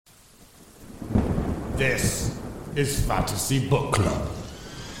This is Fantasy Book Club.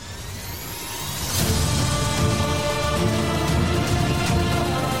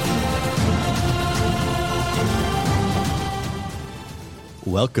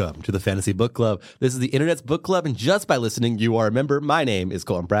 Welcome to the Fantasy Book Club. This is the internet's book club, and just by listening, you are a member. My name is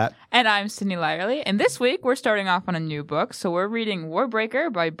Colin Pratt. And I'm Sydney Lyerly. And this week, we're starting off on a new book. So we're reading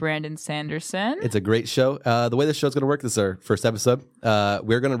Warbreaker by Brandon Sanderson. It's a great show. The way this show's going to work, this is our first episode.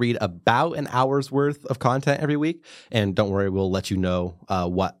 We're going to read about an hour's worth of content every week. And don't worry, we'll let you know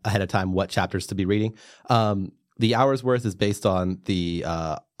ahead of time what chapters to be reading. The hour's worth is based on the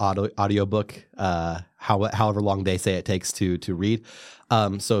audiobook, however long they say it takes to read.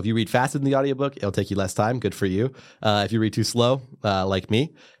 So if you read faster than the audiobook, it'll take you less time. Good for you. If you read too slow, like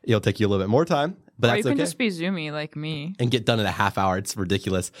me, it'll take you a little bit more time. But or that's you can okay. just be zoomy like me. And get done in a half hour. It's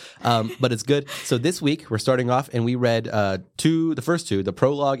ridiculous. But it's good. So this week, we're starting off, and we read the first two, the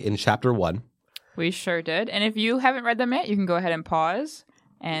prologue in chapter 1. We sure did. And if you haven't read them yet, you can go ahead and pause,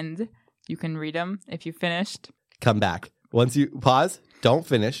 and you can read them if you finished. Come back. Once you pause, don't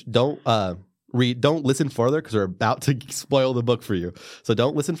finish. Don't read. Don't listen further because we're about to spoil the book for you. So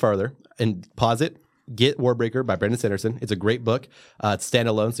don't listen further and pause it. Get Warbreaker by Brandon Sanderson. It's a great book. It's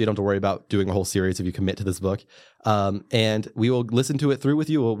standalone, so you don't have to worry about doing a whole series if you commit to this book. And we will listen to it through with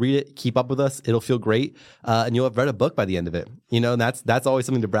you. We'll read it. Keep up with us. It'll feel great. And you'll have read a book by the end of it. You know, and that's always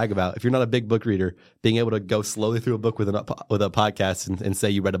something to brag about. If you're not a big book reader, being able to go slowly through a book with a podcast and say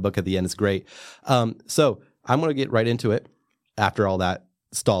you read a book at the end is great. So I'm going to get right into it after all that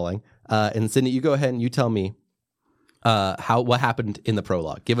stalling. And Sydney, you go ahead and you tell me what happened in the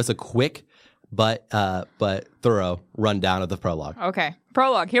prologue. Give us a quick but thorough rundown of the prologue. Okay,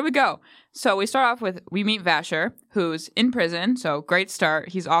 prologue. Here we go. So we start off with, we meet Vasher, who's in prison. So great start.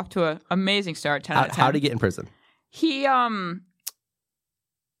 He's off to an amazing start. 10 out of 10. How did he get in prison? He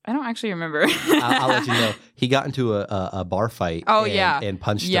I don't actually remember. I'll let you know. He got into a bar fight. And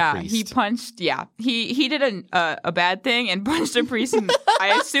punched a priest. He punched. Yeah, he did a bad thing and punched a priest.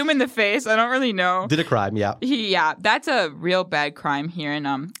 I assume in the face. I don't really know. Did a crime. Yeah. That's a real bad crime here in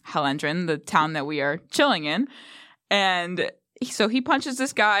Helendron, the town that we are chilling in, and so he punches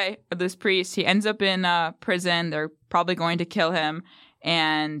this guy, this priest. He ends up in prison. They're probably going to kill him,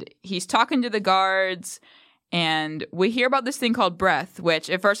 and he's talking to the guards. And we hear about this thing called breath, which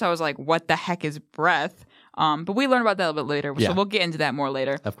at first I was like, what the heck is breath? But we learn about that a little bit later, so we'll get into that more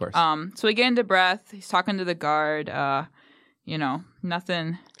later. Of course. So we get into breath. He's talking to the guard.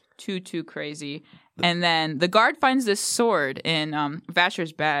 Nothing too crazy. And then the guard finds this sword in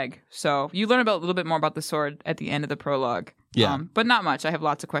Vasher's bag. So you learn a little bit more about the sword at the end of the prologue. Yeah. But not much. I have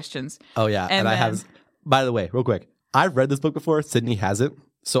lots of questions. Oh, yeah. And I have, by the way, real quick, I've read this book before. Sydney hasn't.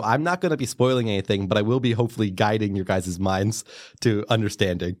 So I'm not going to be spoiling anything, but I will be hopefully guiding your guys' minds to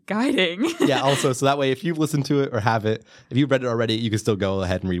understanding. Guiding? Yeah, also, so that way if you've listened to it or have it, if you've read it already, you can still go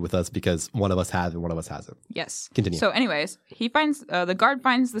ahead and read with us because one of us has and one of us hasn't. Yes. Continue. So anyways, he finds, the guard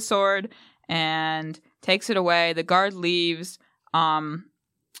finds the sword and takes it away. The guard leaves.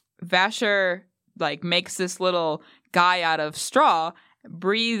 Vasher, makes this little guy out of straw,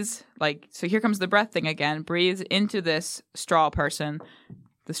 breathes, so here comes the breath thing again, breathes into this straw person.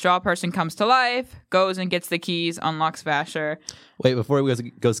 The straw person comes to life, goes and gets the keys, unlocks Vasher. Wait, before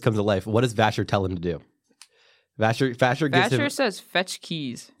he comes to life, what does Vasher tell him to do? Vasher says fetch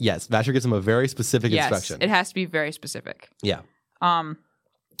keys. Yes, Vasher gives him a very specific instruction. Yes, it has to be very specific. Yeah.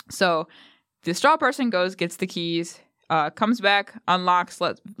 So the straw person goes, gets the keys, comes back, unlocks,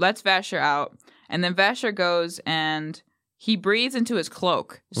 lets Vasher out, and then Vasher goes and he breathes into his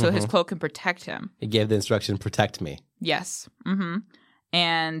cloak so his cloak can protect him. He gave the instruction, protect me. Yes. Mm-hmm.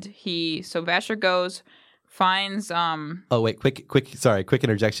 And so Vasher goes, finds... Oh, wait, quick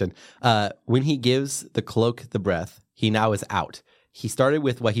interjection. When he gives the cloak the breath, he now is out. He started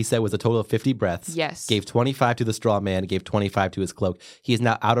with what he said was a total of 50 breaths. Yes. Gave 25 to the straw man, gave 25 to his cloak. He is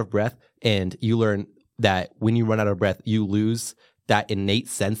now out of breath, and you learn that when you run out of breath, you lose that innate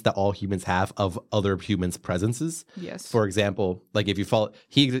sense that all humans have of other humans' presences. Yes. For example, if you fall,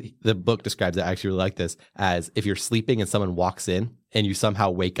 the book describes it, I actually really like this, as if you're sleeping and someone walks in and you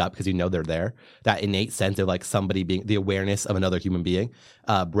somehow wake up because you know they're there, that innate sense of somebody being, the awareness of another human being,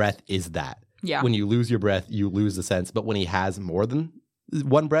 breath is that. Yeah. When you lose your breath, you lose the sense. But when he has more than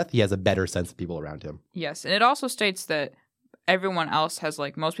one breath, he has a better sense of people around him. Yes. And it also states that everyone else has,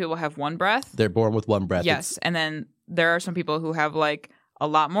 most people have one breath. They're born with one breath. Yes. And then there are some people who have, a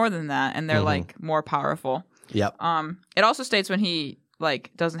lot more than that, and they're, more powerful. Yep. It also states when he,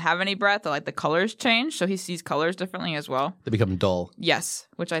 doesn't have any breath, that, the colors change, so he sees colors differently as well. They become dull. Yes,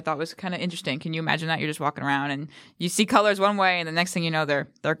 which I thought was kind of interesting. Can you imagine that? You're just walking around, and you see colors one way, and the next thing you know,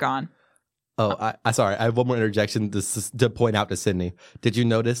 they're gone. Oh, sorry. I have one more interjection to point out to Sydney. Did you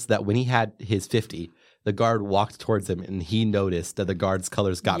notice that when he had his 50, the guard walked towards him and he noticed that the guard's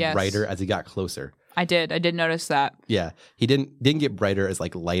colors got brighter as he got closer? I did notice that. Yeah. He didn't get brighter as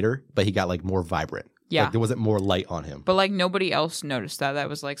like lighter, but he got like more vibrant. Yeah. Like, there wasn't more light on him. But like nobody else noticed that. That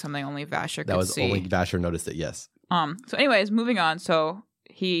was like something only Vasher could see. Only Vasher noticed it, yes. So anyways, moving on. So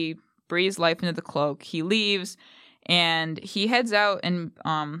he breathes life into the cloak. He leaves and he heads out and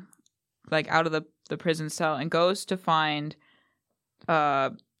like out of the prison cell and goes to find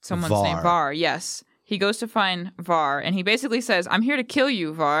someone's name Var. Yes. He goes to find Var and he basically says, "I'm here to kill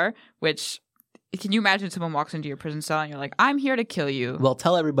you, Var," which can you imagine someone walks into your prison cell and you're like, "I'm here to kill you"? Well,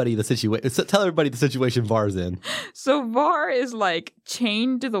 tell everybody the situation Var's in. So Var is like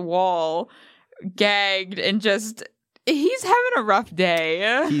chained to the wall, gagged, and just he's having a rough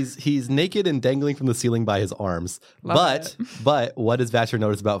day. He's naked and dangling from the ceiling by his arms. But what does Vasher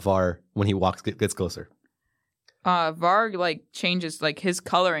notice about Var when he gets closer? Var like changes, like his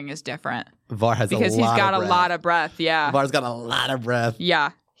coloring is different. Var has because he's got a lot of breath. Yeah, Var's got a lot of breath.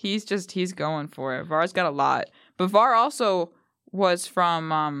 Yeah, he's going for it. Var's got a lot, but Var also was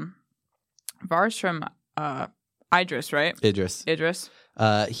from Var's from Idris, right? Idris.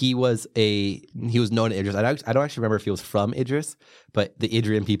 He was known to Idris. I don't actually remember if he was from Idris, but the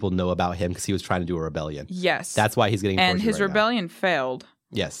Idrian people know about him because he was trying to do a rebellion. Yes, that's why he's getting tortured and his rebellion failed.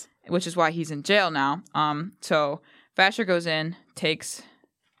 Yes, which is why he's in jail now. So Vasher goes in,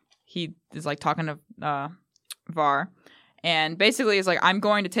 he is like talking to Var, and basically is like, "I'm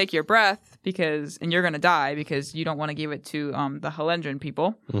going to take your breath and you're going to die because you don't want to give it to the Halendran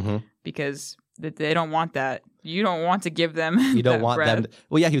people because they don't want that. You don't want to give them. You don't want breath. Them.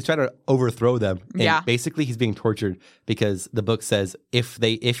 Well, yeah, he was trying to overthrow them. And basically, he's being tortured because the book says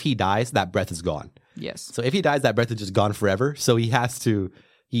if he dies, that breath is gone. Yes. So if he dies, that breath is just gone forever. So he has to.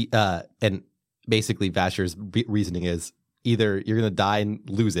 And basically, Vasher's reasoning is either you're going to die and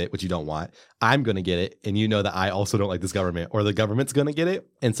lose it, which you don't want. I'm going to get it, and you know that I also don't like this government, or the government's going to get it.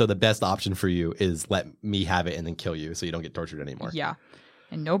 And so the best option for you is let me have it and then kill you, so you don't get tortured anymore. Yeah.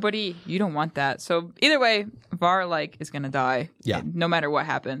 And you don't want that. So either way, Var is going to die. Yeah. No matter what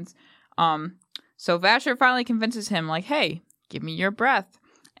happens. So Vasher finally convinces him, like, "Hey, give me your breath."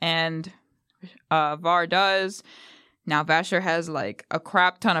 And Var does. Now Vasher has like a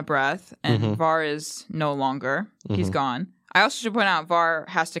crap ton of breath, and Var is no longer. He's gone. I also should point out Var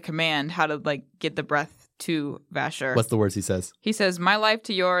has to command how to like get the breath to Vasher. What's the words he says? He says, "My life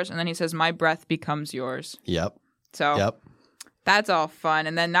to yours," and then he says, "My breath becomes yours." Yep. So that's all fun.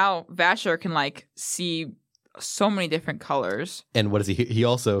 And then now Vasher can like see so many different colors. And what does he? He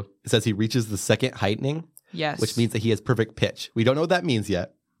also says he reaches the second heightening. Yes. Which means that he has perfect pitch. We don't know what that means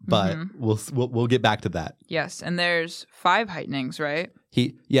yet. But we'll get back to that. Yes, and there's 5 heightenings, right?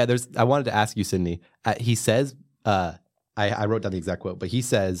 I wanted to ask you, Sydney. He says, I wrote down the exact quote, but he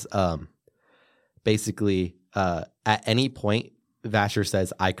says, basically, at any point, Vasher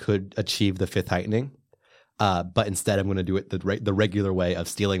says, I could achieve the 5th heightening, but instead I'm going to do it the regular way of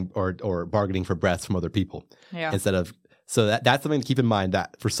stealing or bargaining for breaths from other people. Yeah. Instead of So that's something to keep in mind,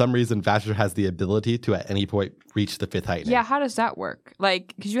 that for some reason Vasher has the ability to at any point reach the 5th heightening. Yeah, how does that work?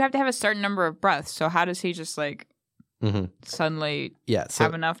 Like, because you have to have a certain number of breaths. So how does he just like suddenly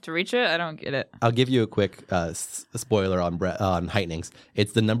have enough to reach it? I don't get it. I'll give you a quick spoiler on heightenings.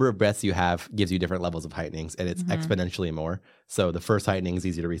 It's the number of breaths you have gives you different levels of heightenings, and it's exponentially more. So the first heightening is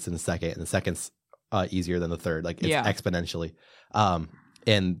easier to reach than the second, and the second's easier than the third. Like, it's exponentially.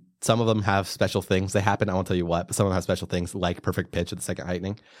 And some of them have special things. They happen, I won't tell you what, but some of them have special things like perfect pitch at the second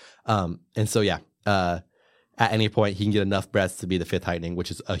heightening. And so, at any point, he can get enough breaths to be the 5th heightening,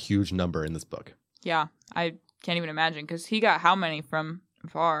 which is a huge number in this book. Yeah, I can't even imagine, because he got how many from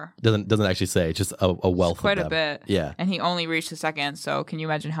Var? Doesn't actually say. It's just a wealth quite of a them. bit. Yeah. And he only reached the 2nd, so can you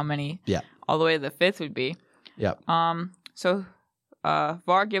imagine how many all the way to the 5th would be? Yeah. So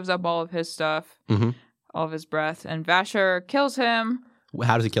Var gives up all of his stuff, all of his breath, and Vasher kills him.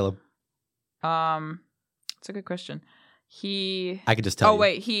 How does he kill him? It's a good question. I could just tell you. Oh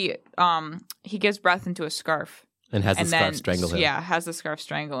wait, he gives breath into a scarf and has the scarf strangle him. Yeah, has the scarf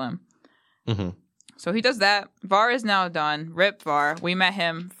strangle him. Mm-hmm. So he does that. Var is now done. Rip Var. We met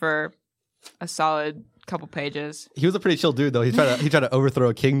him for a solid couple pages. He was a pretty chill dude, though. He tried to overthrow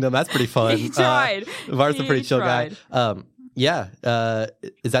a kingdom. That's pretty fun. He tried. Var's a pretty chill guy. Is that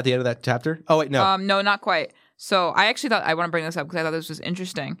the end of that chapter? Oh wait, no. No, not quite. So I actually thought I want to bring this up because I thought this was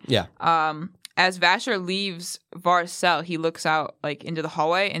interesting. Yeah. As Vasher leaves Var's cell, he looks out like into the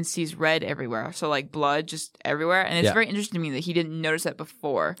hallway and sees red everywhere. So like blood just everywhere. And it's very interesting to me that he didn't notice that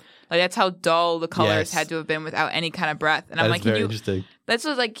before. Like, that's how dull the colors had to have been without any kind of breath. And I'm like, That's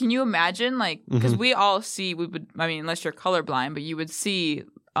just, like, can you imagine, like, because we all see, unless you're colorblind, but you would see,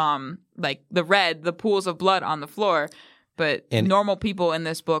 like, the pools of blood on the floor, but normal people in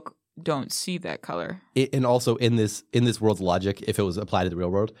this book don't see that color. And also in this world's logic, if it was applied to the real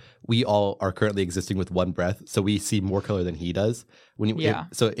world, we all are currently existing with one breath, so we see more color than he does.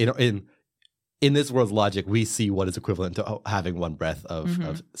 So in this world's logic, we see what is equivalent to having one breath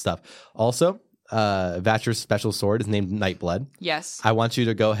of stuff. Also, Vatcher's special sword is named Nightblood. Yes. I want you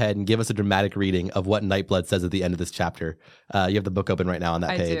to go ahead and give us a dramatic reading of what Nightblood says at the end of this chapter. You have the book open right now on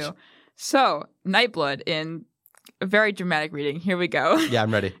that page. I do. So, Nightblood in a very dramatic reading. Here we go. Yeah,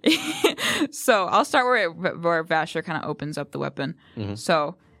 I'm ready. So, I'll start where Vasher kind of opens up the weapon.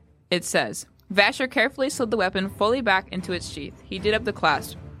 So, it says, Vasher carefully slid the weapon fully back into its sheath. He did up the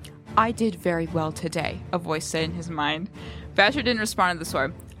clasp. I did very well today, a voice said in his mind. Vasher didn't respond to the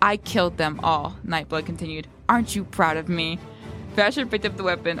sword. I killed them all, Nightblood continued. Aren't you proud of me? Vasher picked up the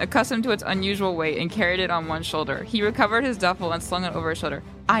weapon, accustomed to its unusual weight, and carried it on one shoulder. He recovered his duffel and slung it over his shoulder.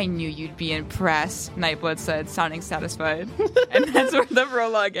 I knew you'd be impressed, Nightblood said, sounding satisfied. And that's where the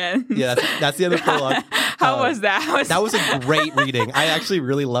prologue ends. Yeah, that's the end of the prologue. How was that? That was a great reading. I actually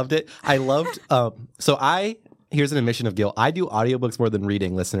really loved it. I loved... Here's an admission of guilt. I do audiobooks more than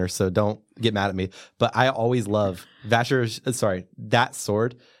reading, listeners, so don't get mad at me. But I always love that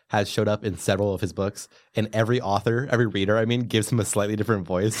sword has showed up in several of his books, and every reader, gives him a slightly different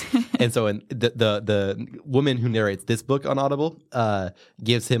voice. And so the woman who narrates this book on Audible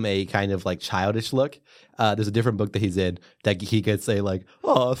gives him a kind of like childish look. There's a different book that he's in that he could say like,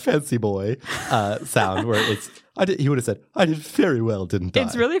 "Oh, fancy boy," sound where he would have said, "I did very well, didn't I?"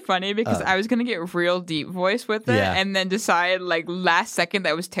 It's really funny because I was gonna get real deep voice with it, and then decide like last second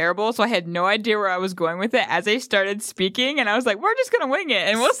that was terrible. So I had no idea where I was going with it as I started speaking, and I was like, "We're just gonna wing it,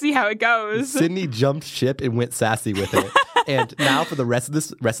 and we'll see how it goes." Sydney jumped ship and went sassy with it. And now for the rest of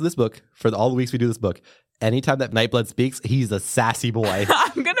this book, for all the weeks we do this book, anytime that Nightblood speaks, he's a sassy boy.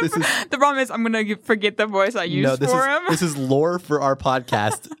 The problem is I'm gonna forget the voice I used for him. This is lore for our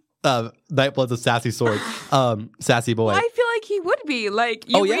podcast. Nightblood's a sassy sword, sassy boy. Well, I feel like he would be. Like,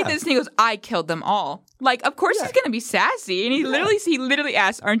 you read this and he goes, I killed them all. Like, of course he's gonna be sassy. And he literally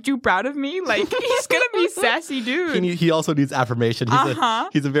asks, aren't you proud of me? Like, he's gonna be sassy dude. He also needs affirmation.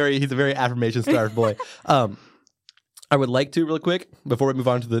 He's a very affirmation starved boy. I would like to, real quick, before we move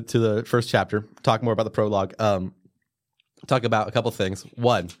on to the first chapter, talk more about the prologue. Talk about a couple things.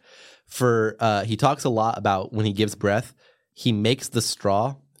 One, he talks a lot about when he gives breath, he makes the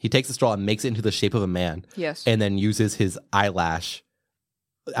straw. He takes the straw and makes it into the shape of a man. Yes. And then uses his eyelash,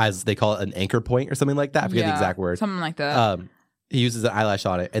 as they call it, an anchor point or something like that. I forget the exact word. Something like that. He uses an eyelash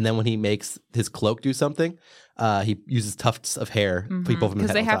on it. And then when he makes his cloak do something, he uses tufts of hair. People from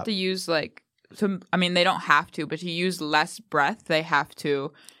because they have to use they don't have to, but to use less breath, they have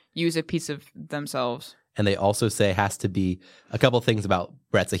to use a piece of themselves. And they also say has to be a couple things about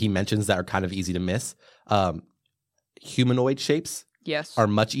breaths that he mentions that are kind of easy to miss. Humanoid shapes are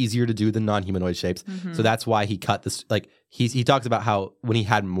much easier to do than non-humanoid shapes. So that's why he cut this. Like he talks about how when he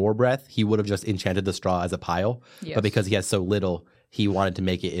had more breath, he would have just enchanted the straw as a pile. Yes. But because he has so little, he wanted to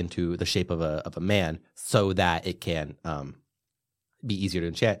make it into the shape of a man so that it can be easier to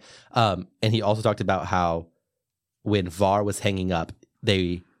enchant. And he also talked about how when Var was hanging up,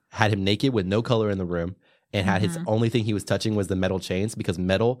 they had him naked with no color in the room and had his only thing he was touching was the metal chains, because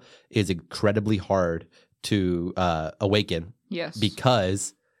metal is incredibly hard to awaken. Yes.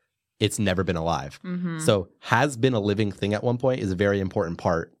 Because it's never been alive. So has been a living thing at one point is a very important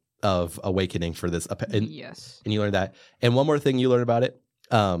part of awakening for this. Yes. And you learn that. And one more thing you learn about it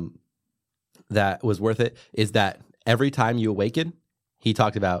that was worth it is that every time you awaken, he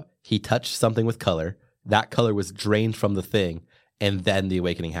talked about he touched something with color. That color was drained from the thing, and then the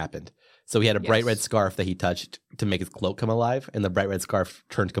awakening happened. So he had a bright red scarf that he touched to make his cloak come alive, and the bright red scarf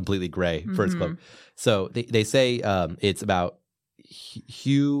turned completely gray for his cloak. So they say it's about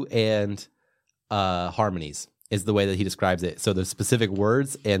hue and harmonies is the way that he describes it. So the specific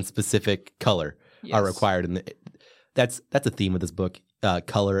words and specific color are required, and that's a theme of this book.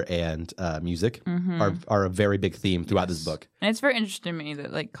 Color and music are a very big theme throughout this book. And it's very interesting to me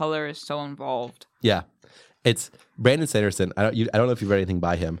that like color is so involved. Yeah. It's Brandon Sanderson. I don't know if you've read anything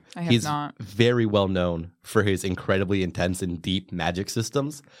by him. He's not. Very well known for his incredibly intense and deep magic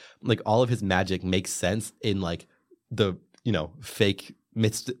systems. Like all of his magic makes sense in like the, fake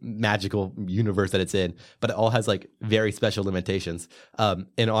magical universe that it's in, but it all has like very special limitations.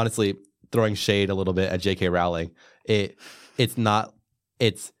 And honestly, throwing shade a little bit at J.K. Rowling,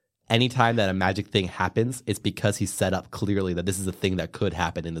 it's anytime that a magic thing happens, it's because he set up clearly that this is a thing that could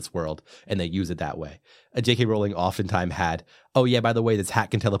happen in this world, and they use it that way. J.K. Rowling oftentimes had, oh yeah, by the way, this hat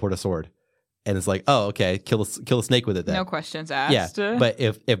can teleport a sword, and it's like, oh okay, kill a snake with it then. No questions asked. Yeah, but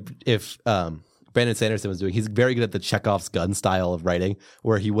if Brandon Sanderson was doing, he's very good at the Chekhov's gun style of writing,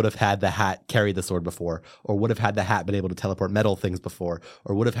 where he would have had the hat carry the sword before, or would have had the hat been able to teleport metal things before,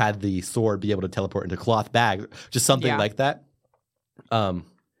 or would have had the sword be able to teleport into cloth bags, just something like that.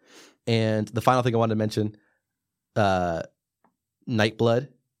 And the final thing I wanted to mention, Nightblood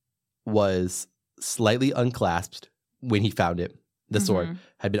was slightly unclasped when he found it. The sword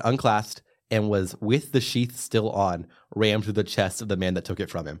had been unclasped and was, with the sheath still on, rammed through the chest of the man that took it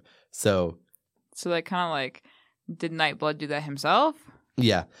from him. So like, kind of like, did Nightblood do that himself?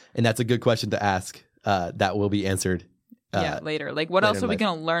 Yeah, and that's a good question to ask. That will be answered. Later. Like, what else are we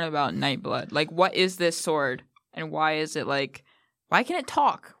going to learn about Nightblood? Like, what is this sword, and why is it like? Why can it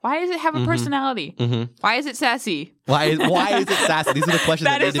talk? Why does it have a personality? Why is it sassy? Why is it sassy? These are the questions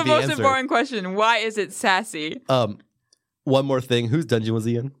that need to be answered. That is the most important question. Why is it sassy? One more thing. Whose dungeon was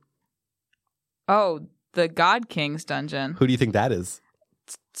he in? Oh, the God King's dungeon. Who do you think that is?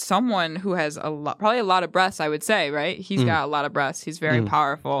 Someone who has probably a lot of breasts, I would say, right? He's got a lot of breasts. He's very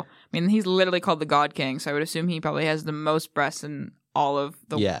powerful. I mean, he's literally called the God King, so I would assume he probably has the most breasts in all of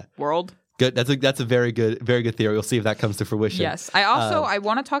the world. Good. That's a very good theory. We'll see if that comes to fruition. Yes. I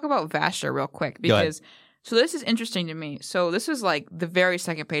want to talk about Vasher real quick because so this is interesting to me. So this is like the very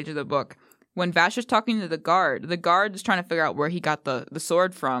second page of the book. When Vasher's talking to the guard is trying to figure out where he got the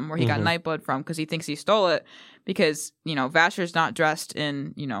sword from, where he got Nightblood from, because he thinks he stole it. Because, Vasher's not dressed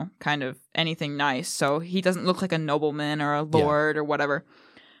in, kind of anything nice. So he doesn't look like a nobleman or a lord or whatever.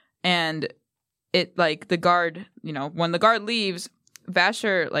 And it, like, the guard, when the guard leaves,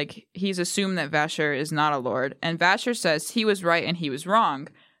 Vasher, like, he's assumed that Vasher is not a lord. And Vasher says he was right and he was wrong.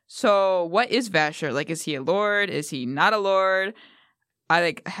 So what is Vasher? Like, is he a lord? Is he not a lord?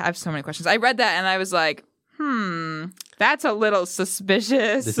 I have so many questions. I read that and I was like, that's a little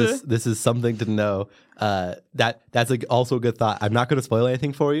suspicious. This is something to know. That's also a good thought. I'm not going to spoil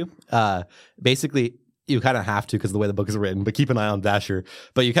anything for you. Basically, you kind of have to because of the way the book is written. But keep an eye on Vasher.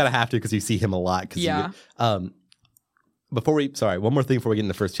 But you kind of have to because you see him a lot. One more thing before we get in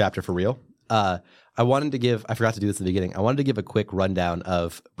the first chapter for real. I forgot to do this at the beginning. I wanted to give a quick rundown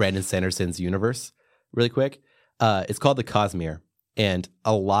of Brandon Sanderson's universe really quick. It's called the Cosmere. And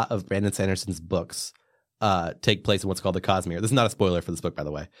a lot of Brandon Sanderson's books take place in what's called the Cosmere. This is not a spoiler for this book, by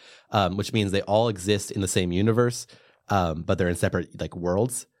the way, which means they all exist in the same universe, but they're in separate like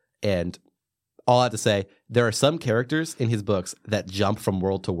worlds. And all I have to say, there are some characters in his books that jump from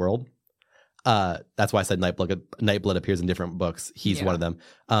world to world. That's why I said Nightblood appears in different books. He's one of them.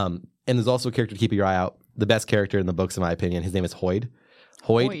 And there's also a character to keep your eye out. The best character in the books, in my opinion, his name is Hoyd.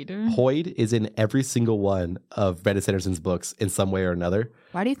 Hoyd is in every single one of Brandon Sanderson's books in some way or another.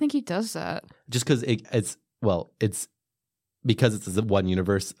 Why do you think he does that? Just because it's because it's one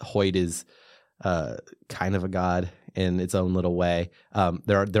universe. Hoyd is kind of a god in its own little way.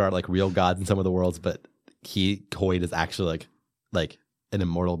 There are like real gods in some of the worlds, but Hoyd is actually like an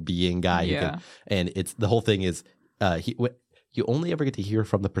immortal being guy. And it's the whole thing is you only ever get to hear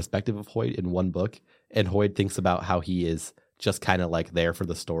from the perspective of Hoyd in one book, and Hoyd thinks about how he is just kind of like there for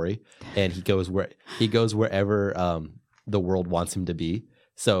the story, and he goes wherever the world wants him to be.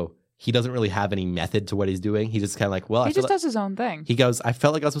 So he doesn't really have any method to what he's doing. He's just kind of like, well, he just does his own thing. He goes, I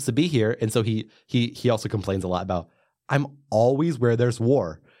felt like I was supposed to be here, and so he also complains a lot about, I'm always where there's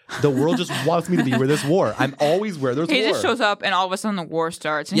war. The world just wants me to be where there's war. I'm always where there's war. He just shows up, and all of a sudden the war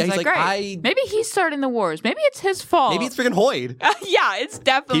starts. And he's like, great. Maybe he's starting the wars. Maybe it's his fault. Maybe it's freaking Hoyd. Yeah, it's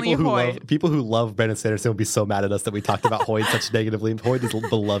definitely Hoyd. People who love Brandon Sanderson will be so mad at us that we talked about Hoyd such negatively. Hoyd is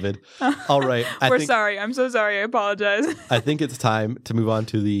beloved. All right. We're sorry. I'm so sorry. I apologize. I think it's time to move on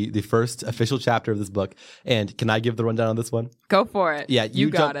to the first official chapter of this book. And can I give the rundown on this one? Go for it. Yeah,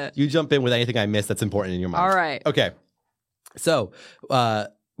 you got it. You jump in with anything I missed that's important in your mind. All right. Okay. So,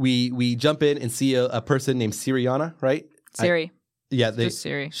 we jump in and see a person named Siriana, right? Siri. Just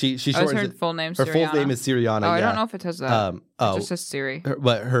Siri. She shortens her full name. Her full name is Siriana. I don't know if it says that. It just says Siri.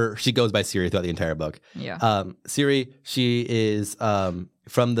 But she goes by Siri throughout the entire book. Yeah. Siri. She is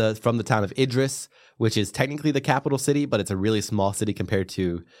from the town of Idris, which is technically the capital city, but it's a really small city compared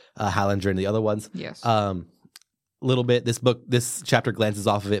to Hallinger and the other ones. Yes. Little bit. This chapter glances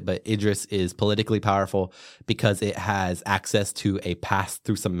off of it, but Idris is politically powerful because it has access to a pass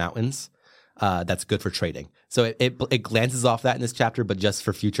through some mountains that's good for trading. So it glances off that in this chapter, but just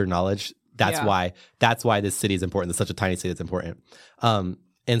for future knowledge. That's why this city is important. It's such a tiny city that's important. And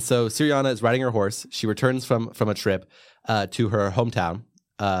so Siriana is riding her horse. She returns from a trip to her hometown,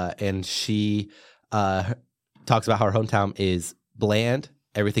 and she talks about how her hometown is bland.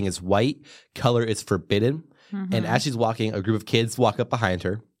 Everything is white. Color is forbidden. And as she's walking, a group of kids walk up behind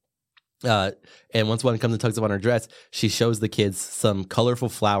her. And once one comes and tugs up on her dress, she shows the kids some colorful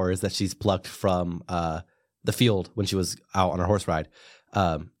flowers that she's plucked from the field when she was out on her horse ride.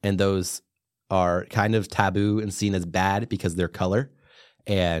 And those are kind of taboo and seen as bad because they're color.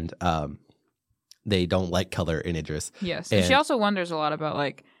 And they don't like color in Idris. Yes. And she also wonders a lot about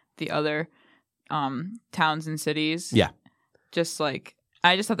like the other towns and cities. Yeah. Just like,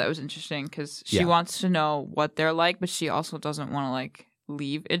 I just thought that was interesting because she wants to know what they're like, but she also doesn't want to like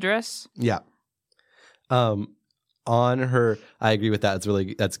leave Idris. Yeah. On her, I agree with that.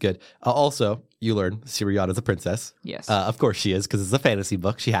 That's good. Also, you learn Siriana's a princess. Yes. Of course she is, because it's a fantasy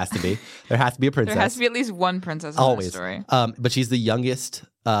book. She has to be. There has to be a princess. There has to be at least one princess in Always. the story. But she's the youngest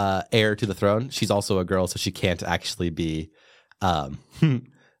heir to the throne. She's also a girl, so she can't actually be.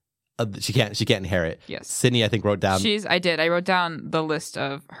 She can't inherit. Yes. Sydney, I think, wrote down. I wrote down the list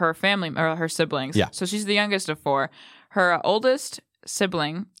of her family or her siblings. Yeah. So she's the youngest of four. Her oldest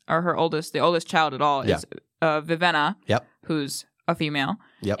sibling, or the oldest child at all, is Vivenna. Yep. Who's a female.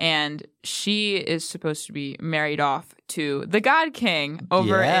 Yep. And she is supposed to be married off to the God King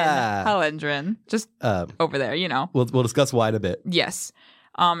over in Halendrin. Just over there, you know. We'll discuss why in a bit. Yes.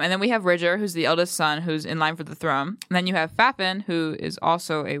 And then we have Ridger, who's the eldest son, who's in line for the throne. And then you have Fafin, who is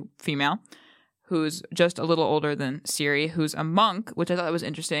also a female, who's just a little older than Ciri, who's a monk, which I thought was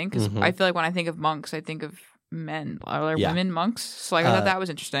interesting, because I feel like when I think of monks, I think of men. Are there women monks? So like, I thought that was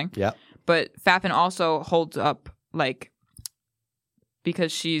interesting. Yeah. But Fafin also holds up, like,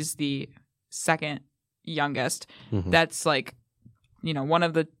 because she's the second youngest, that's like, you know, one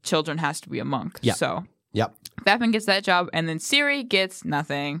of the children has to be a monk. Yeah. So Yep. Fafin gets that job, and then Ciri gets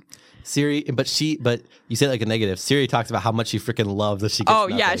nothing. Ciri, but you say it like a negative. Ciri talks about how much she freaking loves that she gets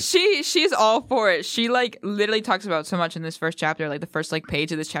nothing. Yeah, she's all for it. She like literally talks about so much in this first chapter, like the first like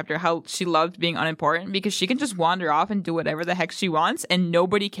page of this chapter, how she loved being unimportant because she can just wander off and do whatever the heck she wants, and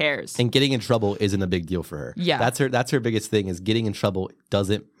nobody cares. And getting in trouble isn't a big deal for her. Yeah, that's her biggest thing, is getting in trouble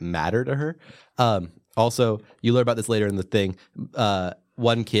doesn't matter to her. Also, you learn about this later in the thing.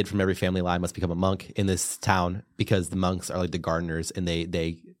 One kid from every family line must become a monk in this town because the monks are like the gardeners, and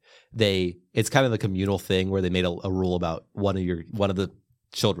they it's kind of a communal thing where they made a rule about one of the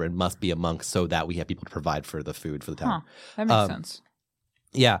children must be a monk so that we have people to provide for the food for the town. That makes sense.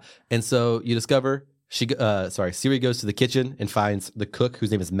 Yeah, and so you discover Ciri goes to the kitchen and finds the cook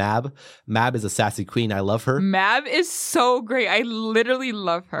whose name is Mab. Mab is a sassy queen. I love her. Mab is so great. I literally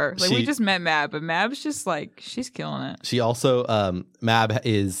love her. Like, we just met Mab, but Mab's just like, she's killing it. She also, Mab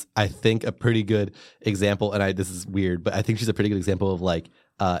is, I think, a pretty good example, and this is weird, but I think she's a pretty good example of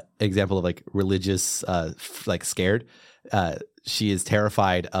religious, like scared. She is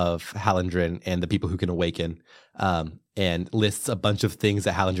terrified of Halendrin and the people who can awaken. And lists a bunch of things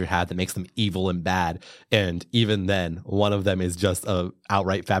that Halendrin had that makes them evil and bad. And even then, one of them is just a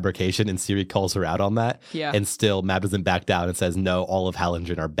outright fabrication, and Ciri calls her out on that. Yeah. And still, Mab doesn't back down and says, no, all of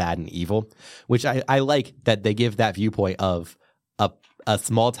Halendrin are bad and evil. Which I like that they give that viewpoint of a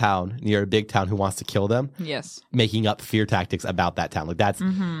small town near a big town who wants to kill them. Yes. Making up fear tactics about that town. Like that's,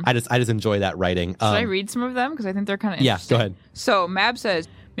 I just enjoy that writing. Should I read some of them? Because I think they're kind of interesting. Yeah, go ahead. So Mab says,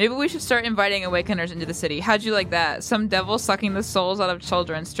 maybe we should start inviting awakeners into the city. How'd you like that? Some devil sucking the souls out of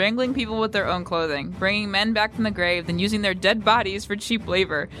children, strangling people with their own clothing, bringing men back from the grave, then using their dead bodies for cheap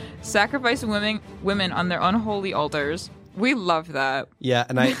labor, sacrificing women on their unholy altars. We love that. Yeah,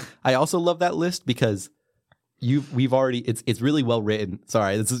 and I also love that list because we've already it's really well written.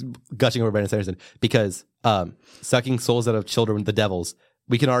 Sorry, this is gushing over Brandon Sanderson because sucking souls out of children, the devils.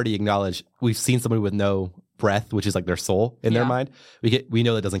 We can already acknowledge we've seen somebody with no breath, which is like their soul in their mind. We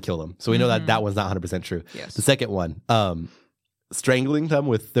know that doesn't kill them, so we know that one's not 100% true. Yes. The second one, strangling them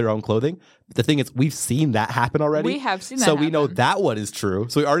with their own clothing. The thing is, we've seen that happen already. We have seen that so we happen. know that one is true.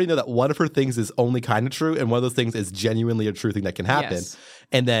 So we already know that one of her things is only kind of true, and one of those things is genuinely a true thing that can happen. Yes.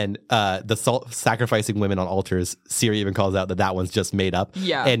 And then the sacrificing women on altars, Ciri even calls out that one's just made up.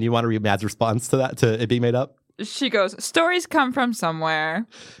 Yeah. And you want to read Mad's response to that, to it being made up? She goes, stories come from somewhere.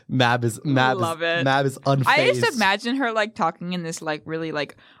 Mab is unfazed. I just imagine her like talking in this like really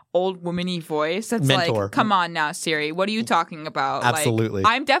like old womany voice that's Mentor. like, come on now, Ciri, what are you talking about? Absolutely.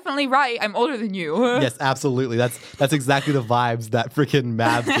 Like, I'm definitely right. I'm older than you. Yes, absolutely. That's exactly the vibes that freaking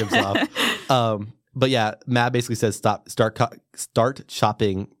Mab gives off. But yeah, Mab basically says start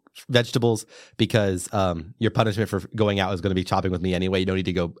chopping vegetables because your punishment for going out is going to be chopping with me anyway. You don't need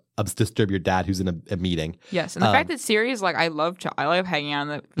to go disturb your dad who's in a meeting. Yes, and the fact that Siri is like, I love hanging out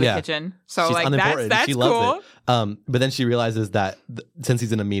in the kitchen. So she's like unimportant. that's she cool. loves it. But then she realizes that since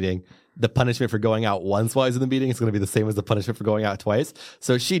he's in a meeting, the punishment for going out once while he's in the meeting is going to be the same as the punishment for going out twice.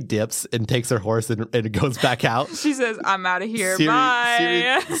 So she dips and takes her horse and goes back out. She says, I'm out of here. Siri,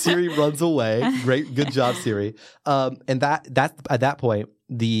 Bye. Siri runs away. Good job, Siri. And that's at that point,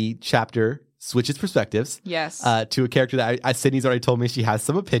 the chapter switches perspectives. Yes. To a character that Sydney's already told me she has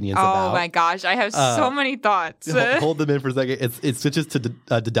some opinions about. Oh my gosh, I have so many thoughts. Hold them in for a second. It switches to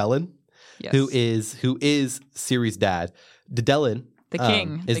Dedelin, yes. who is Siri's dad. Dedelin the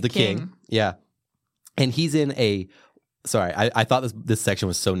king is the king. Yeah, and he's in a. Sorry, I thought this section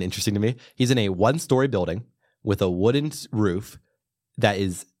was so interesting to me. He's in a 1-story building with a wooden roof that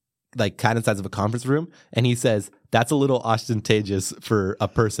is like kind of the size of a conference room, and he says that's a little ostentatious for a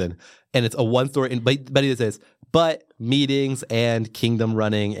person, and it's a 1-story. But he says, but meetings and kingdom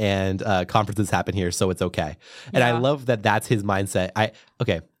running and conferences happen here, so it's okay. And I love that that's his mindset.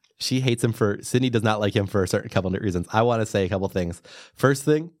 She hates him Sydney does not like him for a certain couple of reasons. I want to say a couple things. First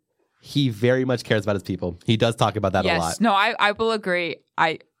thing, he very much cares about his people. He does talk about that a lot. No, I will agree.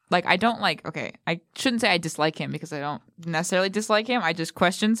 I shouldn't say I dislike him because I don't necessarily dislike him. I just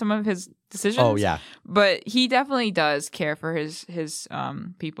question some of his decisions. Oh, yeah. But he definitely does care for his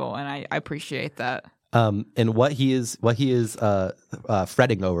people, and I appreciate that. And what he is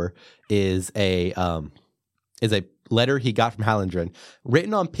fretting over is a letter he got from Hallandren,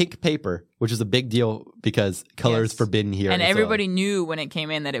 written on pink paper, which is a big deal because color is forbidden here. And everybody knew when it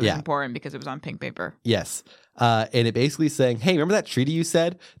came in that it was important because it was on pink paper. Yes. And it basically saying, hey, remember that treaty you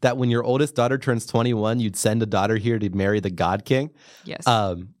said that when your oldest daughter turns 21, you'd send a daughter here to marry the God King? Yes.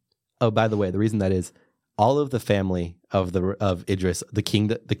 Oh, by the way, the reason that is all of the family of Idris, the king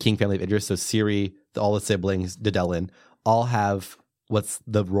family of Idris, so Siri, all the siblings, Dedelin, all have what's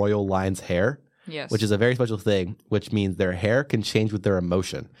the royal line's hair. Yes. Which is a very special thing, which means their hair can change with their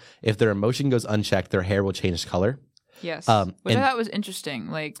emotion. If their emotion goes unchecked, their hair will change color. Yes. Which I thought was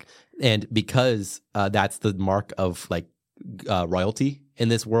interesting. And because that's the mark of royalty in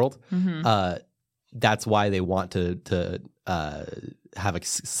this world, that's why they want to have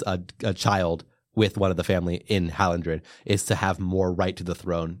a child with one of the family in Hallandren, is to have more right to the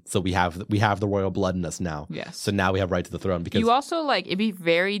throne. So we have the royal blood in us now. Yes. So now we have right to the throne because you also it'd be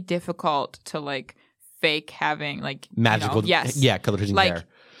very difficult to fake having magical color changing hair.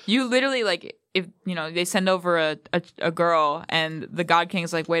 You literally if they send over a girl and the God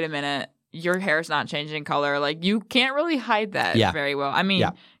King's like, wait a minute, your hair's not changing color. You can't really hide that very well. I mean,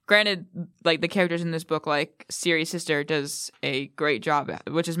 granted, the characters in this book, Siri's sister, does a great job,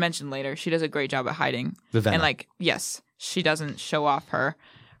 which is mentioned later. She does a great job at hiding. Vivenna. And yes, she doesn't show off her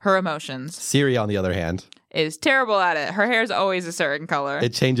emotions. Siri, on the other hand, is terrible at it. Her hair is always a certain color.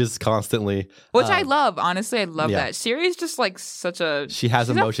 It changes constantly. Which I love. Honestly, I love that. Siri's just such a... She has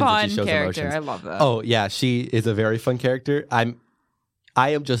emotions and she shows character. emotions. I love that. Oh, yeah. She is a very fun character.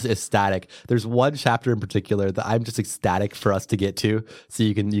 I am just ecstatic. There's one chapter in particular that I'm just ecstatic for us to get to, so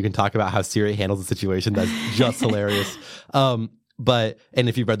you can talk about how Siri handles the situation. That's just hilarious. And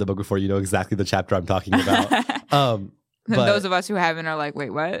if you've read the book before, you know exactly the chapter I'm talking about. But those of us who haven't are like, wait,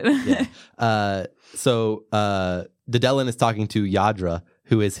 what? Yeah. So Dedelin is talking to Yadra,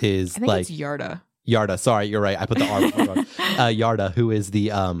 who is his I think it's Yarda. Yarda. Sorry, you're right. I put the R before on. Yarda, who is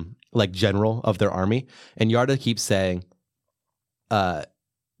the general of their army, and Yarda keeps saying,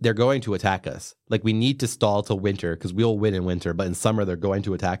 they're going to attack us. We need to stall till winter because we'll win in winter, but in summer they're going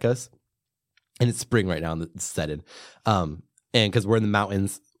to attack us. And it's spring right now and it's setting. And because we're in the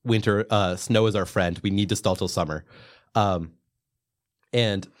mountains, winter, snow is our friend. We need to stall till summer. And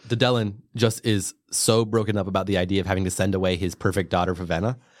Dedelin just is so broken up about the idea of having to send away his perfect daughter,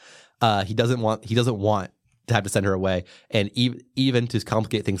 Vivenna. He doesn't want to have to send her away. And even to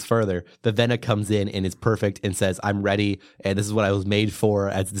complicate things further, Vivenna comes in and is perfect and says, I'm ready, and this is what I was made for,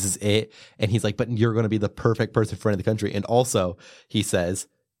 as this is it. And he's like, but you're going to be the perfect person for the country. And also, he says,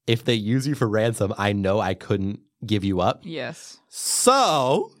 if they use you for ransom, I know I couldn't give you up. Yes.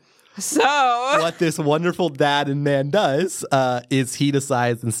 So what this wonderful dad and man does is he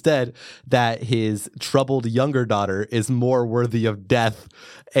decides instead that his troubled younger daughter is more worthy of death,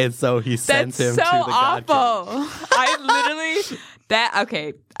 and so he sends him to the God King. I literally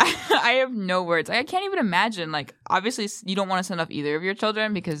okay. I have no words. I can't even imagine. Obviously, you don't want to send off either of your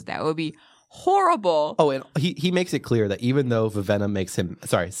children because that would be horrible. Oh, and he makes it clear that even though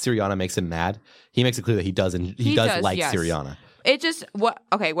Siriana makes him mad, he makes it clear that he does like yes. Siriana. It just what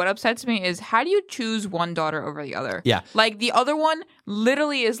upsets me is how do you choose one daughter over the other? Yeah. Like the other one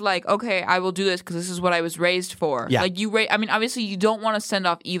literally is like, okay, I will do this because this is what I was raised for. Yeah. Like I mean, obviously you don't want to send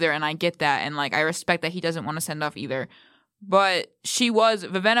off either, and I get that, and like I respect that he doesn't want to send off either. But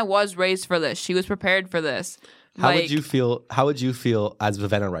Vivenna was raised for this. She was prepared for this. How would you feel as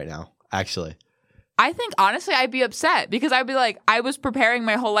Vivenna right now, actually? I think, honestly, I'd be upset because I'd be like, I was preparing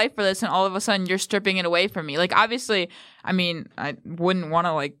my whole life for this, and all of a sudden you're stripping it away from me. Like, obviously, I mean, I wouldn't want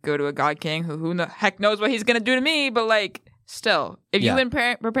to, like, go to a God King who the heck knows what he's going to do to me, but, like, still, if you've been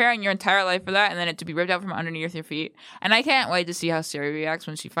preparing your entire life for that and then it to be ripped out from underneath your feet. And I can't wait to see how Ciri reacts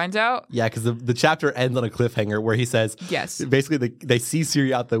when she finds out. Yeah, because the chapter ends on a cliffhanger where he says, yes. Basically, they see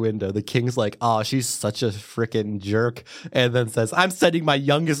Ciri out the window. The king's like, oh, she's such a freaking jerk. And then says, I'm sending my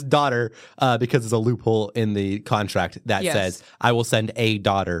youngest daughter because there's a loophole in the contract that says, I will send a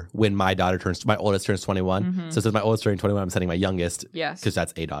daughter when my oldest turns 21. Mm-hmm. So since my oldest turning 21, I'm sending my youngest. Yes. Because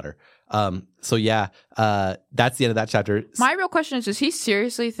that's a daughter. So yeah, that's the end of that chapter. My real question is, does he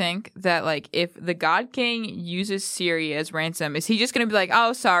seriously think that, like, if the God King uses Ciri as ransom, is he just going to be like,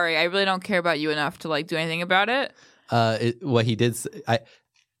 oh, sorry, I really don't care about you enough to, like, do anything about it? What he did,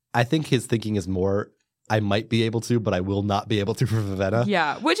 I think his thinking is more, I might be able to, but I will not be able to for Vivenna.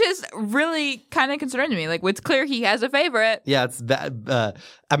 Yeah, which is really kind of concerning to me. Like, it's clear he has a favorite. Yeah, it's bad.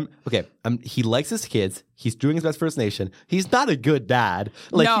 He likes his kids. He's doing his best for his nation. He's not a good dad.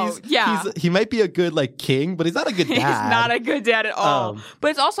 Like, he might be a good, like, king, but he's not a good dad. He's not a good dad at all.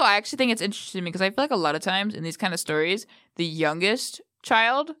 But it's also, I actually think it's interesting because I feel like a lot of times in these kind of stories, the youngest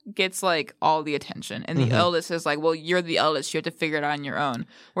child gets like all the attention and the eldest is like, well, you're the eldest, you have to figure it out on your own,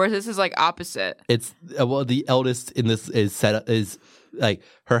 whereas this is like opposite. It's the eldest in this is like,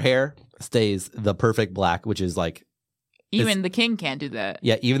 her hair stays the perfect black, which is like, even the king can't do that.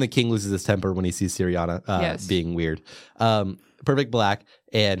 Yeah, even the king loses his temper when he sees Ciriana being weird. Perfect black,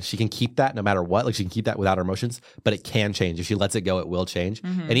 and she can keep that no matter what. Like, she can keep that without her emotions, but it can change. If she lets it go, it will change.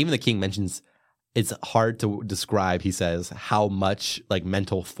 And even the king mentions it's hard to describe, he says, how much like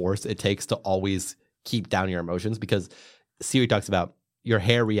mental force it takes to always keep down your emotions, because Ciri talks about your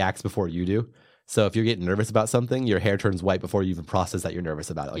hair reacts before you do. So if you're getting nervous about something, your hair turns white before you even process that you're nervous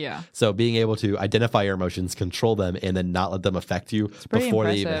about it. Like, so being able to identify your emotions, control them, and then not let them affect you before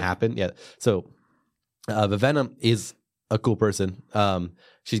they even happen. Yeah. So Vivenna is a cool person.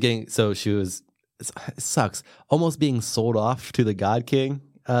 She was, it sucks, almost being sold off to the God King.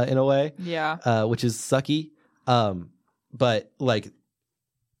 In a way, which is sucky, but like,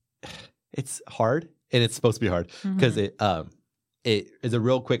 it's hard, and it's supposed to be hard because it is a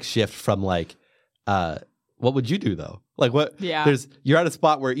real quick shift from like, what would you do though? Like, what? Yeah, you're at a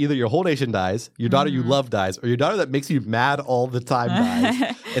spot where either your whole nation dies, your daughter you love dies, or your daughter that makes you mad all the time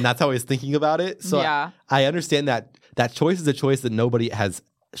dies, and that's how he's thinking about it. So I understand that choice is a choice that nobody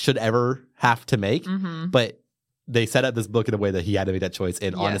should ever have to make, but they set up this book in a way that he had to make that choice,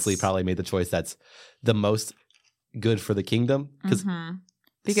 and honestly probably made the choice that's the most good for the kingdom, because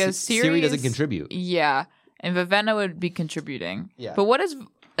Ciri doesn't contribute. Yeah, and Vivenna would be contributing. Yeah, but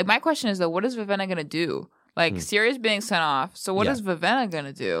my question is though, what is Vivenna gonna do? Like, Ciri's being sent off, so what is Vivenna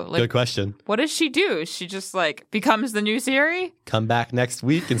gonna do? Like, good question. What does she do? She just like becomes the new Ciri? Come back next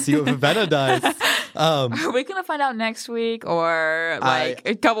week and see what Vivenna does. Are we gonna find out next week or like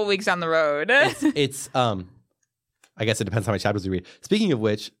a couple weeks down the road? It's I guess it depends how many chapters we read. Speaking of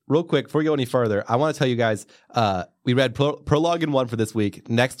which, real quick, before we go any further, I want to tell you guys, we read Prologue and 1 for this week.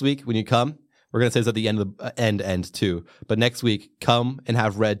 Next week, when you come, we're going to say it's at the end of the end 2. But next week, come and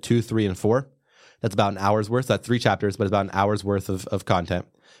have read 2, 3, and 4. That's about an hour's worth. That's 3 chapters, but it's about an hour's worth of content.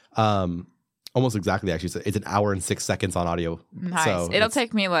 Almost exactly, actually. It's an hour and 6 seconds on audio. Nice. So it'll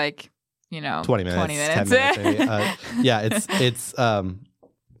take me like, 20 minutes. 10 minutes maybe. Yeah, it's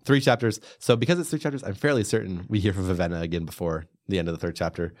 3 chapters. So because it's 3 chapters, I'm fairly certain we hear from Vivenna again before the end of the 3rd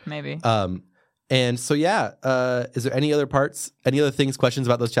chapter. Maybe. And so is there any other things, questions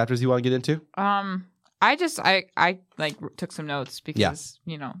about those chapters you want to get into? I like took some notes because that's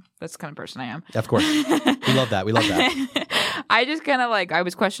the kind of person I am. Of course. We love that. I just kind of like, I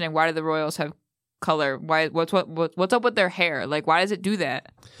was questioning, why do the royals have color? Why what's up with their hair? Like, why does it do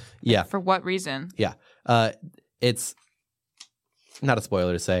that? Yeah. Like, for what reason? Yeah. It's not a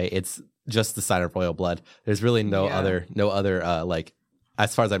spoiler to say, it's just the sign of royal blood. There's really no other like,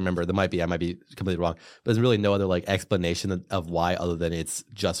 as far as I remember, I might be completely wrong, but there's really no other like explanation of why other than it's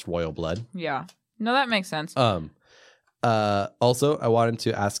just royal blood. Yeah. No, that makes sense. Also, I wanted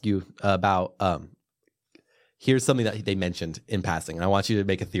to ask you about here's something that they mentioned in passing, and I want you to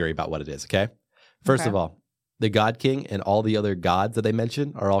make a theory about what it is, okay? First of all, the God King and all the other gods that they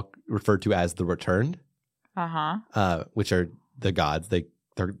mention are all referred to as the Returned. Which are the gods. They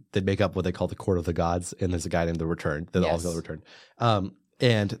make up what they call the Court of the Gods, and there's a guy named the Returned. They're all the Returned.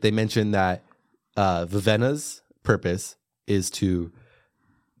 And they mention that Vivenna's purpose is to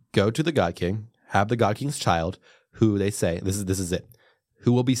go to the God King, have the God King's child, who they say this is it,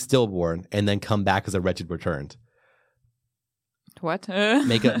 who will be stillborn and then come back as a wretched returned. What?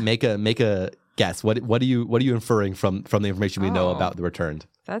 make a guess. What are you inferring from the information we know about the returned?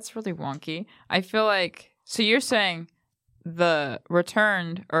 That's really wonky. I feel like so you're saying the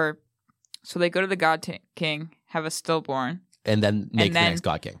returned, or so they go to the God King, have a stillborn, and then make the next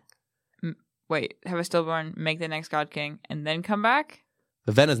God King. Wait, have a stillborn, make the next God King, and then come back?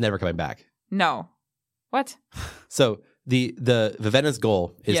 Vivenna's never coming back. No. What? So the Vivenna's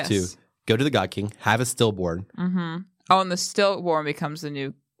goal is to go to the God King, have a stillborn. Mm-hmm. Oh, and the stillborn becomes the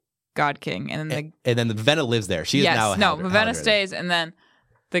new God King, and then the Vivenna lives there. She is now. Vivenna stays, and then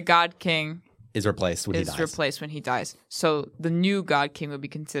the God King is replaced when he dies. So the new God King would be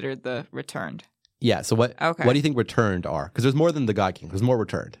considered the returned. Yeah. So what do you think returned are? Because there's more than the God King. There's more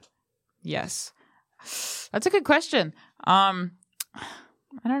returned. Yes, that's a good question. I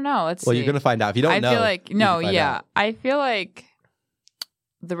don't know. Let's see. Well, you're gonna find out. If you don't know, I feel like I feel like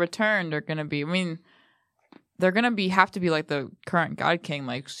the returned are gonna be. I mean, they're gonna have to be like the current God King,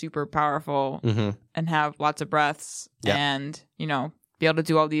 like super powerful and have lots of breaths and be able to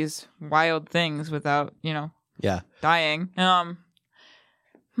do all these wild things without dying.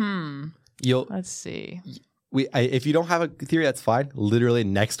 Let's see. If you don't have a theory, that's fine. Literally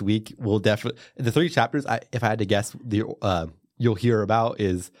next week, we'll definitely the 3 chapters. If I had to guess, you'll hear about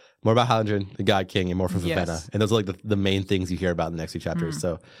is more about Hallandren, the God King, and more from Vivenna, and those are like the main things you hear about in the next 2 chapters.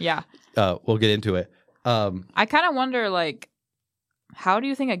 So we'll get into it. I kind of wonder, like, how do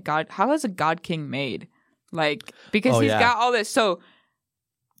you think how is a God King made? Like, because he's got all this. So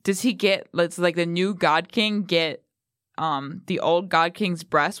does he get? Let's like the new God King get the old God King's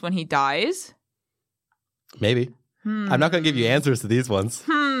breast when he dies? Maybe. I'm not going to give you answers to these ones.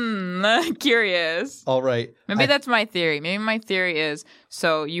 Curious. All right. Maybe that's my theory. Maybe my theory is,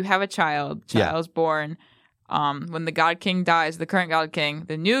 so you have a child's born. When the God King dies, the current God King,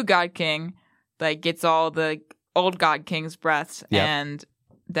 the new God King, like, gets all the old God King's breaths, and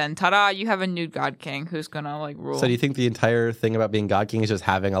then ta-da, you have a new God King who's going to, like, rule. So do you think the entire thing about being God King is just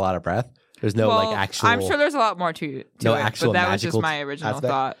having a lot of breath? There's no, actual... I'm sure there's a lot more to no it, actual but that was just my original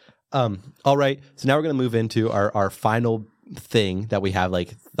thought. All right. So now we're going to move into our final thing that we have like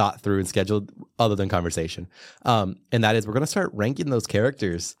thought through and scheduled other than conversation. And that is we're going to start ranking those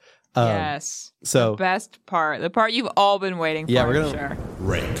characters. Yes. So the best part, the part you've all been waiting for. Yeah, we're going to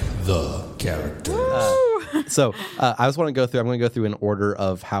rank the characters. So I just want to go through, I'm going to go through in order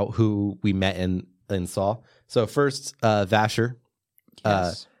of who we met and saw. So first, Vasher.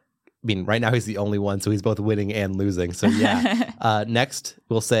 Yes. I mean, right now he's the only one, so he's both winning and losing. So yeah. Next,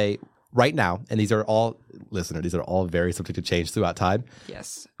 we'll say right now, and these are all very subject to change throughout time.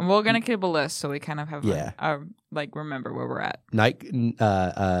 Yes, and we're gonna keep a list so we kind of have remember where we're at.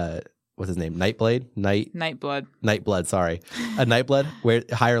 What's his name? Nightblade. Nightblood. Sorry, Nightblood. Where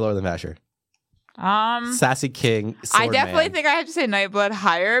higher or lower than Vasher? Sassy King. I definitely think I have to say Nightblood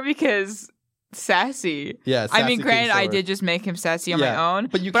higher because. Sassy. Yeah, I mean, granted, I did just make him sassy on my own.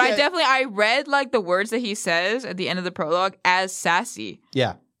 But I read like the words that he says at the end of the prologue as sassy.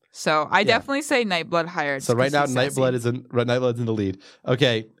 Yeah. So I definitely say Nightblood higher. So right now, Nightblood's in the lead.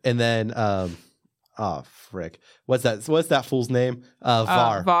 Okay, and then frick. What's that fool's name?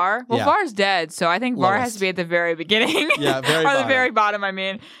 Var. Var? Well, Var's dead, so I think Var has to be at the very beginning. Yeah, very or bottom. the very bottom, I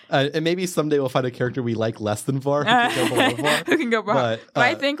mean. And maybe someday we'll find a character we like less than Var who can go below Var. But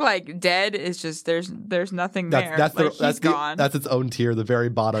I think like dead is just there's nothing there. He's gone. That's its own tier. The very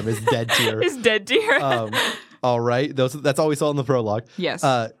bottom is dead tier. It's dead tier. All right. That's all we saw in the prologue. Yes.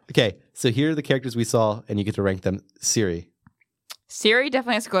 Okay. So here are the characters we saw, and you get to rank them. Ciri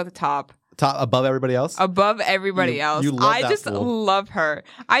definitely has to go at the top. Above everybody else? Above everybody else. You love I just love her.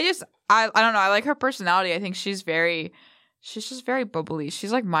 I don't know. I like her personality. I think she's just very bubbly.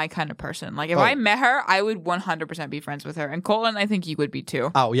 She's like my kind of person. Like if I met her, I would 100% be friends with her. And Colin, I think you would be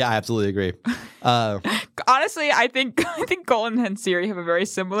too. Oh yeah, I absolutely agree. Honestly, I think Colin and Ciri have a very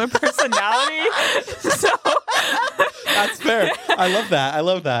similar personality. So that's fair. I love that. I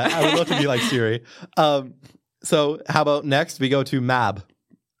would love to be like Ciri. So how about next we go to Mab?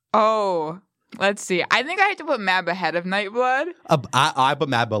 Oh, let's see. I think I have to put Mab ahead of Nightblood. I put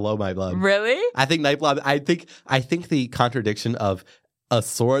Mab below Nightblood. Really? I think Nightblood. I think the contradiction of a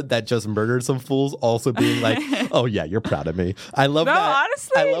sword that just murdered some fools also being like, oh yeah, you're proud of me. I love that. No,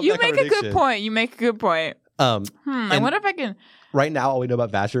 honestly, you make a good point. I wonder if I can. right now, all we know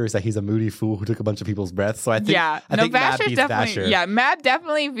about Vasher is that he's a moody fool who took a bunch of people's breaths. So I think, Mab Vasher beats definitely. Vasher. Yeah, Mab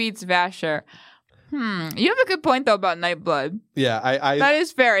definitely beats Vasher. You have a good point though about Nightblood. Yeah, That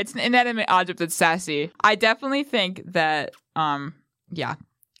is fair. It's an inanimate object that's sassy. I definitely think that,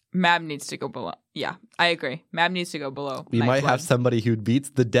 Mab needs to go below. Yeah, I agree. Mab needs to go below. we might have somebody who beats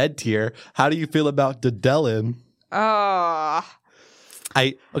the dead tier. How do you feel about Dedelin? Oh.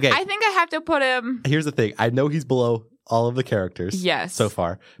 I think I have to put him. Here's the thing. I know he's below all of the characters. Yes. So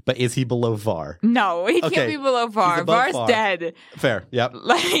far, but is he below Var? No, he Okay, can't be below Var. he's above Var's Var. dead. Fair. Yep.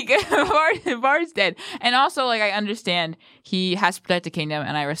 Like Var's dead, and also like I understand he has to protect the kingdom,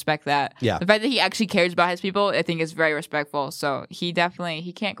 and I respect that. Yeah. The fact that he actually cares about his people, I think, is very respectful. So he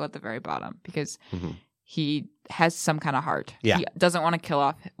can't go at the very bottom because he has some kind of heart. Yeah. He doesn't want to kill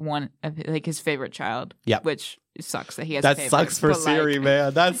off one of his favorite child. Yeah. Which sucks that he has. That a favorite, sucks for but, Siri, like,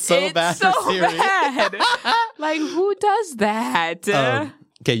 man. That's so it's bad so for Siri. bad. Like who does that?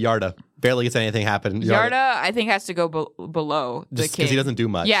 Okay, Yarda. Barely gets anything happen. Yarda, I think, has to go below the Just king. because he doesn't do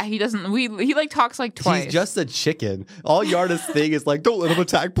much. Yeah, he doesn't. He like talks like twice. He's just a chicken. All Yarda's thing is like, don't let him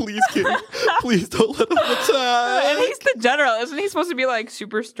attack, please, king. Please don't let him attack. And he's the general. Isn't he supposed to be like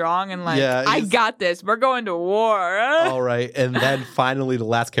super strong and like, Yeah, I he's- got this. We're going to war. All right, and then finally, the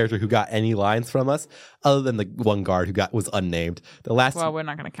last character who got any lines from us, other than the one guard who was unnamed. The last. Well, we're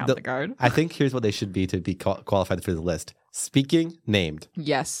not going to count the guard. I think here's what they should be to be qualified for the list: speaking, named.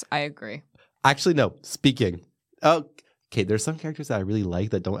 Yes, I agree. Actually, no. Speaking. Oh, okay. There's some characters that I really like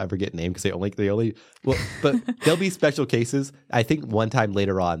that don't ever get named because they only. Well, but there'll be special cases. I think one time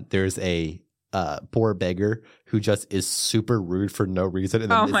later on, there's a poor beggar who just is super rude for no reason and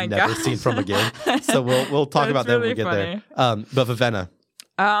then is never seen from again. So we'll talk about that when we get there. But Vivenna.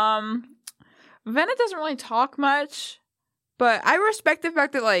 Vivenna doesn't really talk much, but I respect the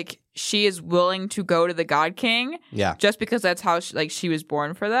fact that like she is willing to go to the God King. Yeah. Just because that's how she was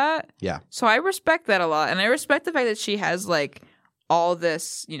born for that. Yeah. So I respect that a lot, and I respect the fact that she has like all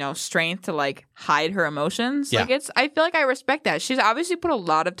this, strength to like hide her emotions. Yeah. Like I feel like I respect that. She's obviously put a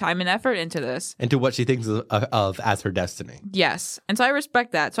lot of time and effort into this. Into what she thinks of as her destiny. Yes. And so I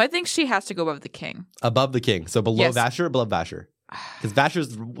respect that. So I think she has to go above the king. Above the king. So below Yes. Vasher or below Vasher? Because Vasher's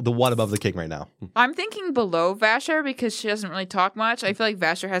the one above the king right now. I'm thinking below Vasher because she doesn't really talk much. I feel like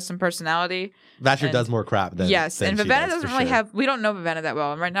Vasher has some personality. Vasher does more crap than Yes, than and she Vivenna does, doesn't for really sure. have. We don't know Vivenna that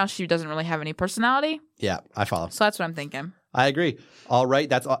well, and right now she doesn't really have any personality. Yeah, I follow. So that's what I'm thinking. I agree. All right,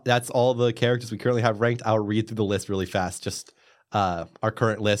 that's all the characters we currently have ranked. I'll read through the list really fast. Just our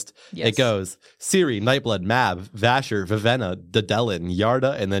current list. Yes. It goes Ciri, Nightblood, Mab, Vasher, Vivenna, Dedelin,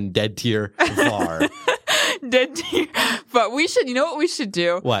 Yarda, and then Dead Tier Var. Dead tier. But we should, you know what we should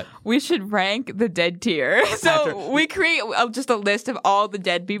do? What? We should rank the dead tier. So we create just a list of all the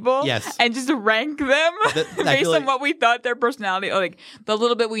dead people. Yes. And just rank them I based feel on like- what we thought their personality, or like the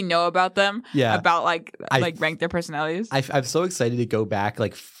little bit we know about them. Yeah. About like rank their personalities. I'm so excited to go back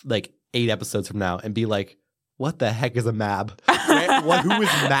like 8 episodes from now and be like, what the heck is a Mab? Right? Who is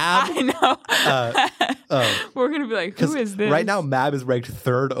Mab? I know. We're gonna be like, who is this? Right now, Mab is ranked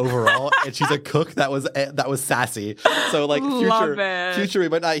 3rd overall, and she's a cook that was sassy. So, like Love it. future, we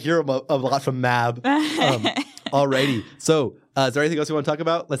might not hear a lot from Mab. Alrighty. So, is there anything else you want to talk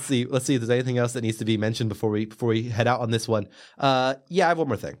about? Let's see if there's anything else that needs to be mentioned before we head out on this one. Yeah, I have one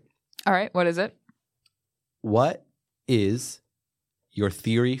more thing. All right, what is it? What is your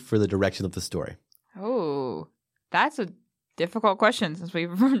theory for the direction of the story? Oh, that's a difficult question since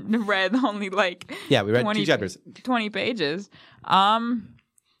we've read only like we read 2 chapters, 20 pages. How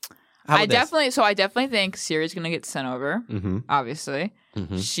about I this? definitely think Ciri's gonna get sent over. Mm-hmm. Obviously,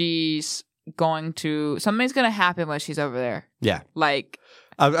 Mm-hmm. she's going to something's gonna happen when she's over there. Yeah, Like,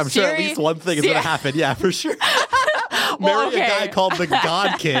 I'm sure at Ciri- least one thing is going to happen. Yeah, for sure. Well, Marry a guy okay. called the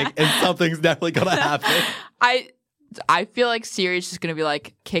God King, and something's definitely going to happen. I feel like Ciri's just gonna be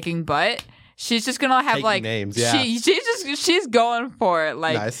like kicking butt. She's just gonna have Taking like names, yeah. she's going for it.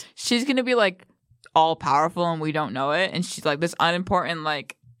 Like Nice. she's gonna be like all powerful and we don't know it. And she's like this unimportant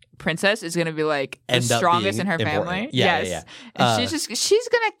like princess is gonna be like the End up strongest being in her important. family. Yeah, yes. yeah. And she's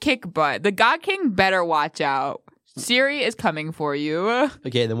gonna kick butt. The God King better watch out. Ciri is coming for you.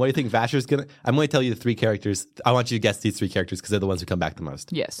 Okay, then what do you think Vasher's going to... I'm going to tell you the 3 characters. I want you to guess these 3 characters because they're the ones who come back the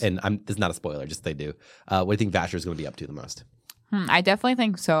most. Yes. And it's not a spoiler, just they do. What do you think Vasher's going to be up to the most? I definitely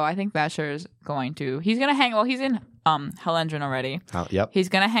think so. I think Vasher is going to. He's gonna hang. Well, he's in Helendrin already. Yep. He's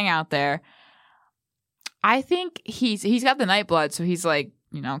gonna hang out there. I think he's got the Nightblood, so he's like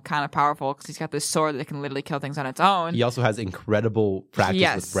kind of powerful because he's got this sword that can literally kill things on its own. He also has incredible practice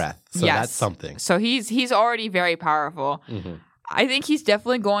Yes. with breath. So Yes. that's something. So he's already very powerful. Mm-hmm. I think he's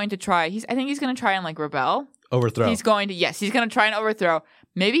definitely going to try. I think he's going to try and like rebel. Overthrow. He's going to try and overthrow.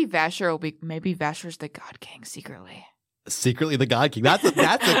 Maybe Vasher's the God King secretly. Secretly the God King. That's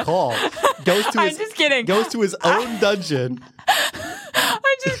a call. I'm just kidding. Goes to his own dungeon.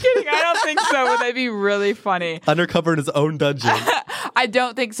 I'm just kidding. I don't think so, but that'd be really funny. Undercover in his own dungeon. I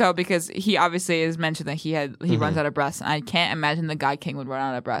don't think so because he obviously has mentioned that he runs out of breath, and I can't imagine the God King would run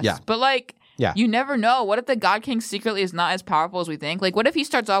out of breath. Yeah. But you never know. What if the God King secretly is not as powerful as we think? Like, what if he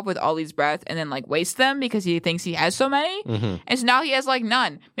starts off with all these breath and then wastes them because he thinks he has so many, and so now he has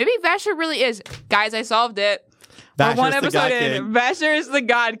none? Maybe Vasher really is. Guys, I solved it. Vasher's one the episode God in, King. Vasher is the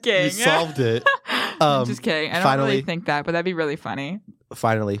God King. You solved it. I'm just kidding. I don't really think that, but that'd be really funny.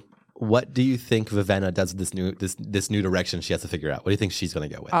 Finally, what do you think Vivenna does with this new direction she has to figure out? What do you think she's going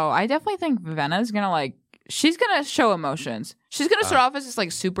to go with? Oh, I definitely think Vivenna's going to she's going to show emotions. She's going to start off as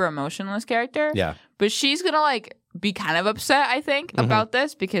this super emotionless character. Yeah. But she's going to be kind of upset, I think, about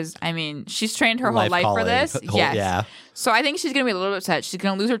this because, she's trained her whole life for this. Yes. Yeah. So I think she's going to be a little bit upset. She's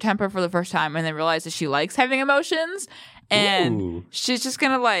going to lose her temper for the first time and then realize that she likes having emotions. And she's just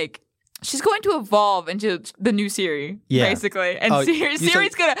going to she's going to evolve into the new Siri, basically. And Siri and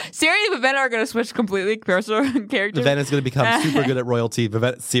Vivenna are going to switch completely personal characters. Vivenna's going to become super good at royalty.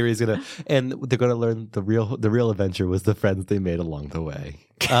 Siri's going to, and they're going to learn the real adventure was the friends they made along the way.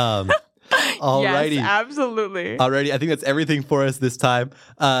 Alrighty. Yes, absolutely. Alrighty, I think that's everything for us this time.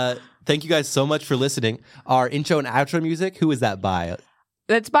 Thank you guys so much for listening. Our intro and outro music, who is that by?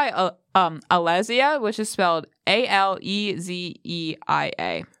 That's by Alezia, which is spelled Alezea.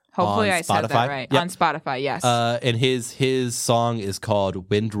 Hopefully I said that right. Yep. On Spotify, yes. And his song is called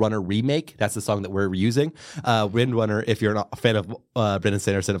Windrunner Remake. That's the song that we're using. Windrunner, if you're not a fan of Brendan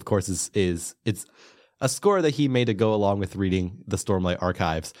Sanderson, of course, it's a score that he made to go along with reading the Stormlight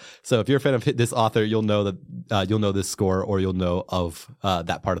Archives. So if you're a fan of this author, you'll know that you'll know this score, or you'll know of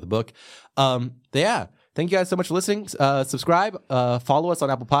that part of the book. Thank you guys so much for listening. Subscribe, follow us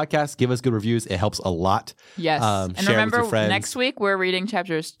on Apple Podcasts, give us good reviews. It helps a lot. Yes. And remember, next week we're reading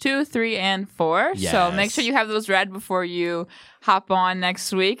chapters 2, 3, and 4. Yes. So make sure you have those read before you hop on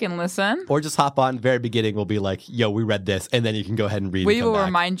next week and listen. Or just hop on. Very beginning, we'll be like, yo, we read this. And then you can go ahead and read it. We will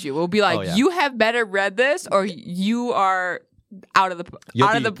remind you. We'll be like, you have better read this, or you are out of the club.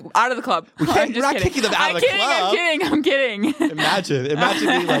 We're not kicking them out of the club. I'm kidding. Imagine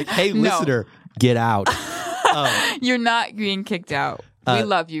being like, hey, listener, get out. You're not being kicked out. We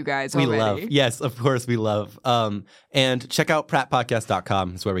love you guys already. Yes, of course we love. And check out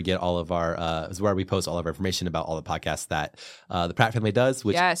prattpodcast.com. It's where we get all of our, is where we post all of our information about all the podcasts that the Pratt family does,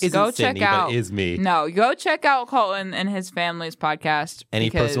 which isn't Sydney, but is me. No, go check out Colton and his family's podcast. Any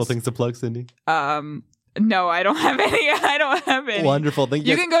personal things to plug, Cindy? No, I don't have any. Wonderful. Thank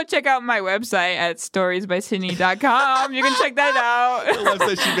you. You can go check out my website at storiesbysydney.com. You can check that out. The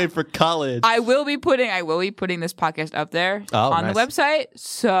website she made for college. I will be putting this podcast up there on the website.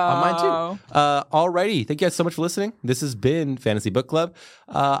 So on mine too. Alrighty. Thank you guys so much for listening. This has been Fantasy Book Club.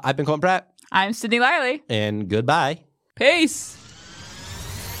 I've been Colton Pratt. I'm Sydney Liley. And goodbye. Peace.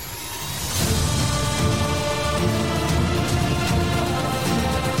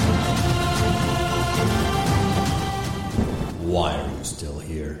 Why are you still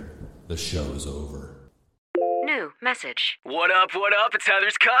here? The show's over. New message. What up? It's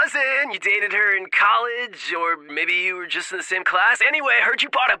Heather's cousin. You dated her in college, or maybe you were just in the same class. Anyway, I heard you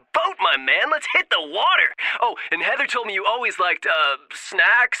bought a boat, my man. Let's hit the water. Oh, and Heather told me you always liked,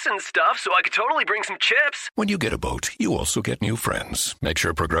 snacks and stuff, so I could totally bring some chips. When you get a boat, you also get new friends. Make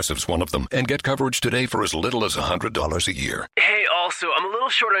sure Progressive's one of them, and get coverage today for as little as $100 a year. Hey, also, I'm a little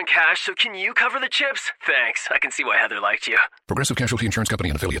short on cash, so can you cover the chips? Thanks. I can see why Heather liked you. Progressive Casualty Insurance Company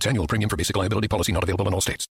and affiliates. Annual premium for basic liability policy not available in all states.